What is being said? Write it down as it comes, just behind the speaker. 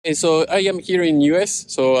So I am here in US.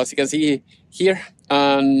 So as you can see here,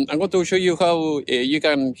 and I'm going to show you how you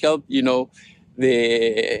can help, the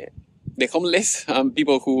homeless and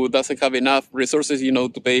people who doesn't have enough resources,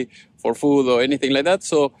 to pay for food or anything like that.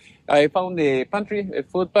 So I found a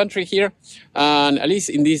food pantry here, and at least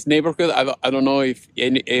in this neighborhood, I don't know if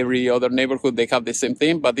in every other neighborhood they have the same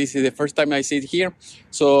thing, but this is the first time I see it here.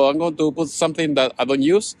 So I'm going to put something that I don't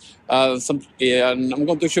use, and I'm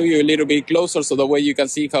going to show you a little bit closer so that way you can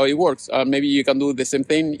see how it works. Maybe you can do the same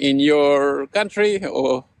thing in your country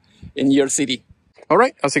or in your city. All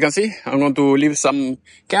right, as you can see, I'm going to leave some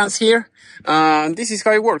cans here. And this is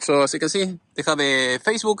how it works. So as you can see, they have a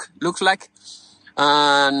Facebook, looks like.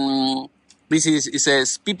 And this is, it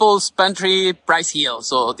says People's Pantry Price Heel.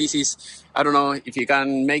 So this is, I don't know if you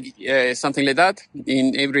can make something like that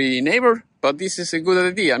in every neighbor, but this is a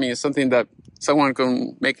good idea. I mean, it's something that someone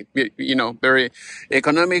can make, very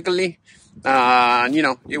economically. And,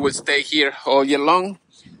 it will stay here all year long.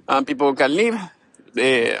 And people can live.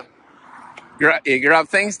 Grab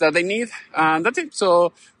things that they need, and that's it.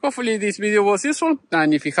 So hopefully this video was useful,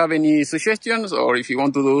 and if you have any suggestions or if you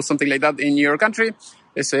want to do something like that in your country,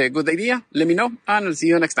 it's a good idea, let me know, and I'll see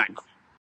you next time.